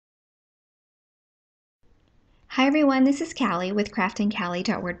Hi everyone, this is Caly with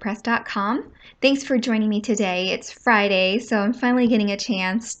craftincaly.wordpress.com. Thanks for joining me today. It's Friday, so I'm finally getting a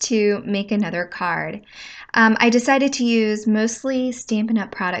chance to make another card. I decided to use mostly Stampin' Up!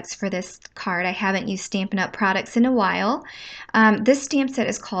 Products for this card. I haven't used Stampin' Up! Products in a while. This stamp set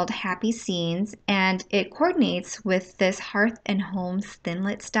is called Happy Scenes, and it coordinates with this Hearth and Homes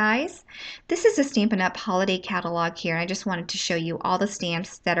Thinlits dies. This is a Stampin' Up! Holiday catalog here, and I just wanted to show you all the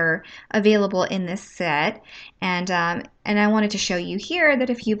stamps that are available in this set. And I wanted to show you here that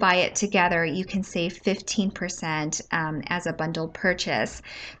if you buy it together, you can save 15% as a bundled purchase.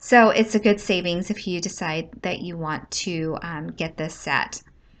 So it's a good savings if you decide that you want to get this set.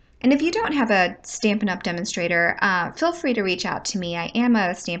 And if you don't have a Stampin' Up! Demonstrator, feel free to reach out to me. I am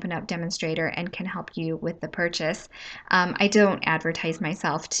a Stampin' Up! Demonstrator and can help you with the purchase. I don't advertise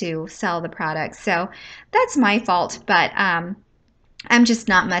myself to sell the products, so that's my fault, but I'm just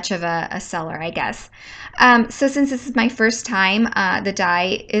not much of a seller, I guess. So since this is my first time, the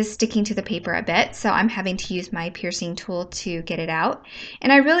die is sticking to the paper a bit, so I'm having to use my piercing tool to get it out.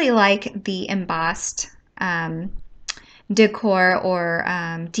 And I really like the embossed decor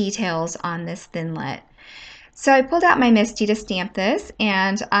or details on this thinlet. So I pulled out my Misty to stamp this,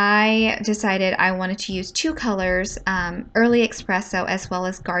 and I decided I wanted to use two colors, Early Espresso as well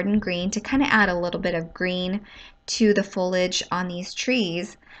as Garden Green, to kind of add a little bit of green to the foliage on these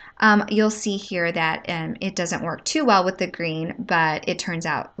trees. You'll see here that it doesn't work too well with the green, but it turns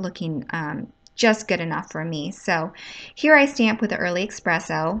out looking just good enough for me. So here I stamp with the Early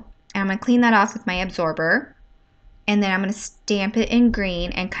Espresso, and I'm going to clean that off with my absorber. And then I'm going to stamp it in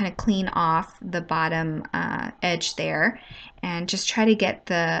green and kind of clean off the bottom edge there, and just try to get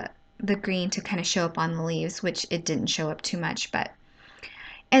the green to kind of show up on the leaves, which it didn't show up too much.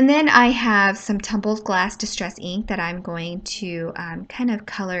 And then I have some Tumbled Glass Distress ink that I'm going to kind of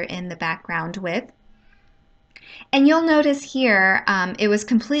color in the background with. And you'll notice here it was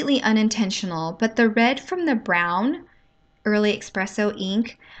completely unintentional, but the red from the brown Early Espresso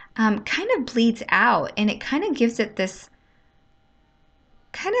ink kind of bleeds out, and it kind of gives it this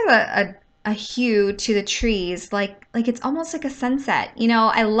kind of a hue to the trees, like it's almost like a sunset. You know,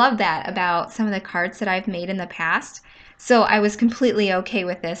 I love that about some of the cards that I've made in the past. So I was completely okay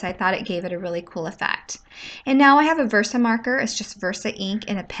with this. I thought it gave it a really cool effect. And now I have a Versa marker. It's just Versa ink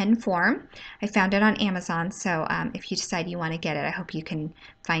in a pen form. I found it on Amazon, so if you decide you want to get it, I hope you can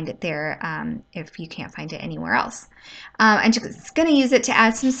find it there if you can't find it anywhere else. I'm just going to use it to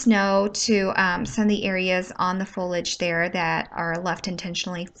add some snow to some of the areas on the foliage there that are left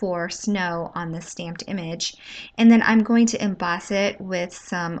intentionally for snow on this stamped image. And then I'm going to emboss it with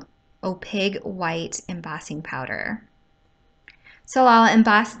some opaque white embossing powder. So I'll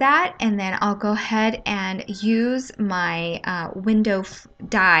emboss that, and then I'll go ahead and use my window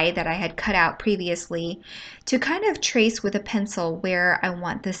die that I had cut out previously to kind of trace with a pencil where I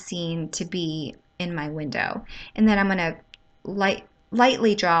want the scene to be in my window. And then I'm going to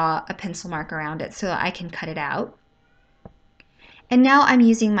lightly draw a pencil mark around it so that I can cut it out. And now I'm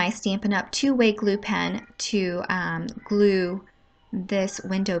using my Stampin' Up! Two-way glue pen to glue this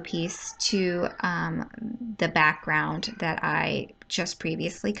window piece to the background that I just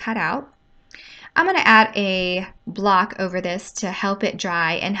previously cut out. I'm going to add a block over this to help it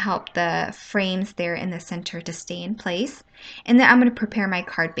dry and help the frames there in the center to stay in place. And then I'm going to prepare my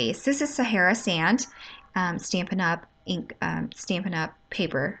card base. This is Sahara Sand, Stampin' Up! Ink, Stampin' Up!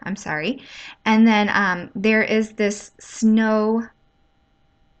 Paper, I'm sorry. And then there is this snow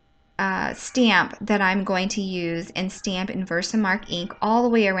stamp that I'm going to use and stamp in Versamark ink all the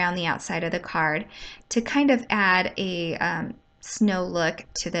way around the outside of the card to kind of add a snow look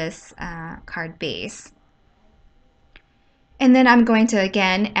to this card base. And then I'm going to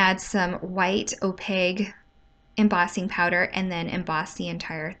again add some white opaque embossing powder and then emboss the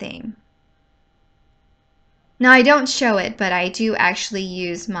entire thing. Now I don't show it, but I do actually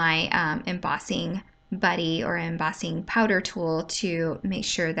use my embossing buddy or embossing powder tool to make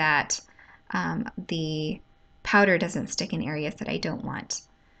sure that the powder doesn't stick in areas that I don't want.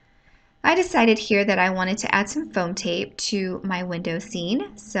 I decided here that I wanted to add some foam tape to my window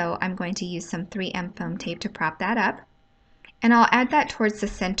scene, so I'm going to use some 3M foam tape to prop that up. And I'll add that towards the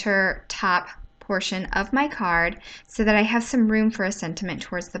center top portion of my card so that I have some room for a sentiment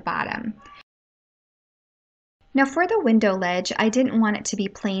towards the bottom. Now for the window ledge, I didn't want it to be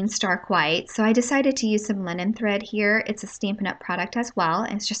plain stark white, so I decided to use some linen thread here. It's a Stampin' Up! Product as well,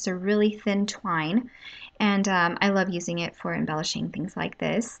 and it's just a really thin twine, and I love using it for embellishing things like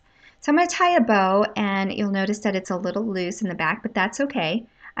this. So I'm going to tie a bow, and you'll notice that it's a little loose in the back, but that's okay.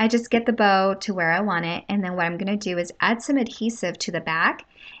 I just get the bow to where I want it, and then what I'm going to do is add some adhesive to the back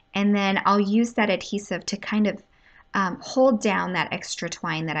and then I'll use that adhesive to kind of hold down that extra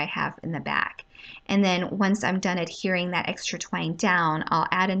twine that I have in the back. And then once I'm done adhering that extra twine down, I'll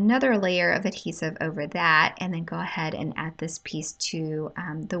add another layer of adhesive over that and then go ahead and add this piece to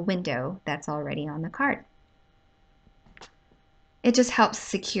the window that's already on the card. It just helps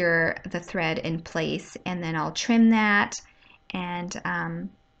secure the thread in place, and then I'll trim that, and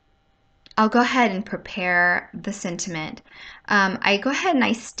I'll go ahead and prepare the sentiment. I go ahead and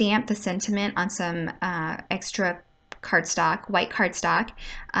I stamp the sentiment on some extra cardstock, white cardstock,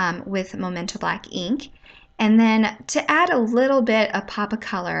 with Memento black ink. And then to add a little bit of pop of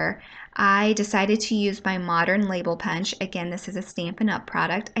color, I decided to use my modern label punch. Again, this is a Stampin' Up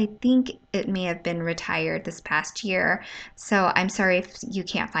product. I think it may have been retired this past year, so I'm sorry if you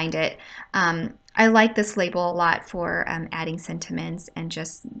can't find it. I like this label a lot for adding sentiments and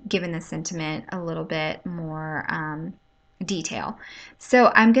just giving the sentiment a little bit more detail.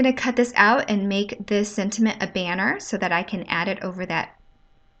 So I'm going to cut this out and make this sentiment a banner so that I can add it over that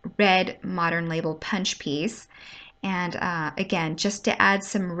red modern label punch piece. And again, just to add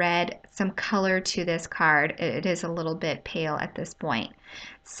some red, some color to this card. It is a little bit pale at this point.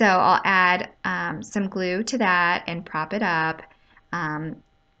 So I'll add some glue to that and prop it up.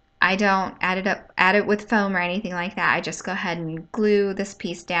 I don't add it with foam or anything like that. I just go ahead and glue this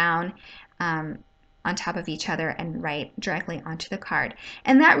piece down on top of each other and write directly onto the card.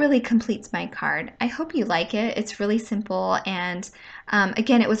 And that really completes my card. I hope you like it. It's really simple, and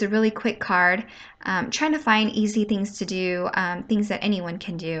again, it was a really quick card. Trying to find easy things to do, things that anyone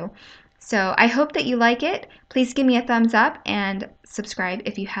can do. So I hope that you like it. Please give me a thumbs up and subscribe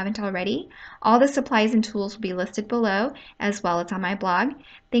if you haven't already. All the supplies and tools will be listed below, as well as on my blog.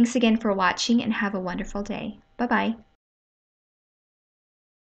 Thanks again for watching, and have a wonderful day. Bye-bye.